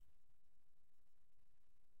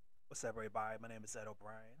What's up, everybody? My name is Ed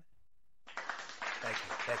O'Brien. Thank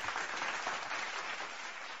you.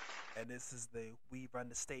 And this is the We Run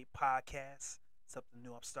the State podcast. Something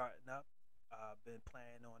new I'm starting up. I've been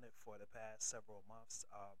planning on it for the past several months.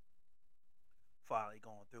 Finally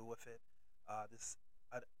going through with it. This,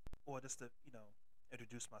 I, or just to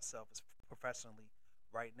introduce myself as professionally.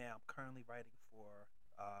 Right now, I'm currently writing for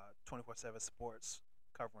 24/7 Sports,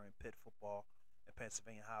 covering Pitt football and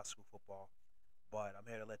Pennsylvania high school football. But I'm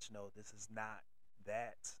here to let you know this is not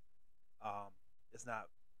that. Um, it's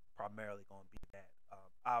not primarily going to be that.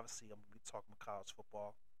 Obviously, I'm going to be talking about college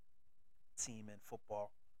football, team and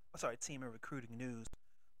football. I'm sorry, team and recruiting news,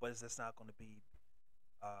 but it's just not going to be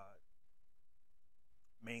uh,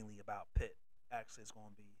 mainly about Pitt. Actually, it's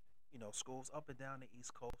going to be schools up and down the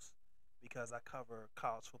East Coast because I cover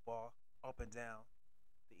college football up and down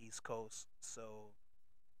the East Coast. So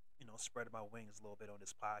spreading my wings a little bit on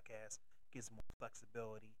this podcast gives more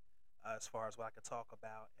flexibility as far as what I can talk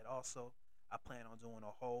about. And also, I plan on doing a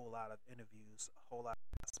whole lot of interviews, a whole lot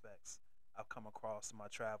of aspects I've come across in my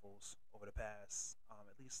travels over the past,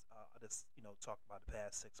 at least I just, talk about the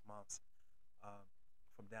past 6 months, um,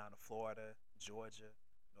 from down to Florida, Georgia,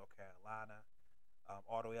 North Carolina,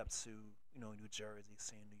 all the way up to, New Jersey,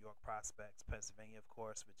 seeing New York prospects, Pennsylvania, of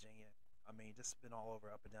course, Virginia. I mean, just been all over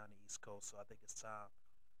up and down the East Coast. So I think it's time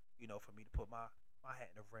for me to put my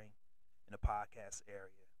hat in the ring in the podcast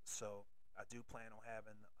area. So I do plan on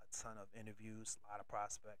having a ton of interviews, a lot of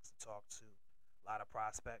prospects to talk to, a lot of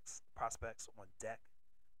prospects on deck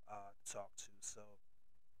to talk to. So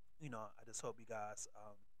I just hope you guys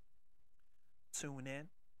tune in.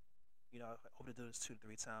 I hope to do this 2 to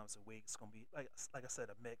 3 times a week. It's gonna be like I said,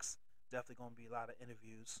 a mix. Definitely gonna be a lot of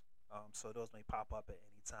interviews. So those may pop up at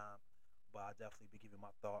any time, but I'll definitely be giving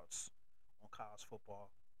my thoughts on college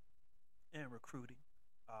football and recruiting,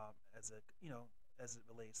 as a as it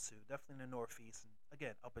relates to definitely in the Northeast and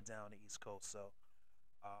again up and down the East Coast. So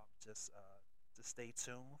just stay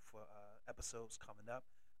tuned for episodes coming up,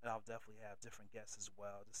 and I'll definitely have different guests as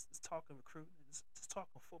well. Just talking recruiting, just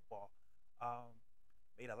talking football. Um,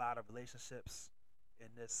 Made a lot of relationships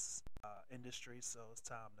in this industry, so it's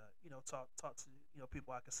time to talk to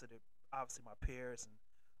people I consider obviously my peers,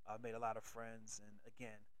 and made a lot of friends. And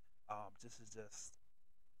again, this is just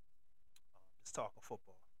talking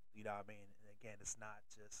football. You know what I mean? And again, it's not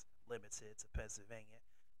just limited to Pennsylvania.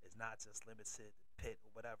 It's not just limited to Pitt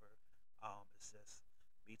or whatever. It's just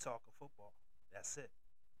me talking football. That's it.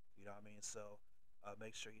 You know what I mean? So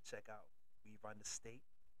make sure you check out We Run the State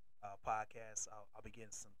podcast. I'll be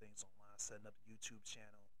getting some things online, setting up a YouTube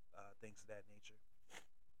channel, things of that nature.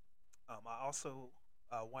 I also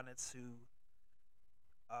wanted to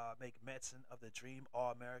make mention of the Dream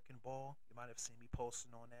All American Bowl. You might have seen me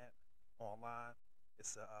posting on that online.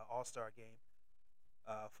 It's an All Star game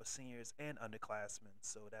for seniors and underclassmen.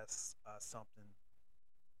 So that's something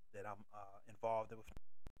that I'm involved with.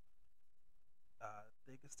 I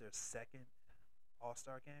think it's their second All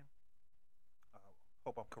Star game.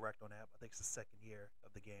 Hope I'm correct on that. I think it's the second year of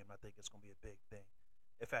the game. I think it's going to be a big thing.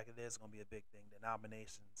 In fact, it is going to be a big thing. The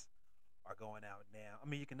nominations are going out now. I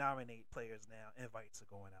mean, you can nominate players now. Invites are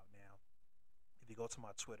going out now. If you go to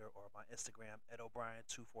my Twitter or my Instagram, Ed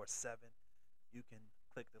O'Brien247, you can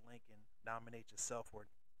click the link and nominate yourself or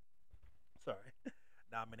sorry,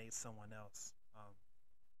 nominate someone else.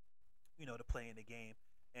 To play in the game.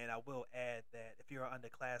 And I will add that if you're an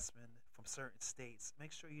underclassman from certain states,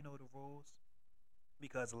 make sure you know the rules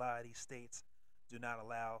because a lot of these states do not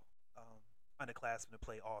allow underclassmen to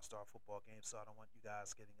play all-star football games. So I don't want you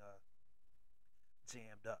guys getting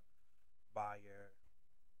jammed up by your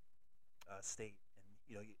state, and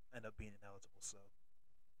you end up being ineligible. So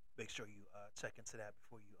make sure you check into that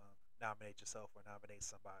before you nominate yourself or nominate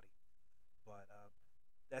somebody. But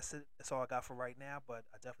that's it. That's all I got for right now. But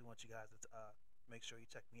I definitely want you guys to make sure you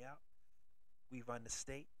check me out. We Run the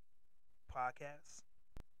State podcast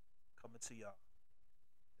coming to y'all.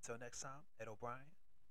 Until next time, Ed O'Brien.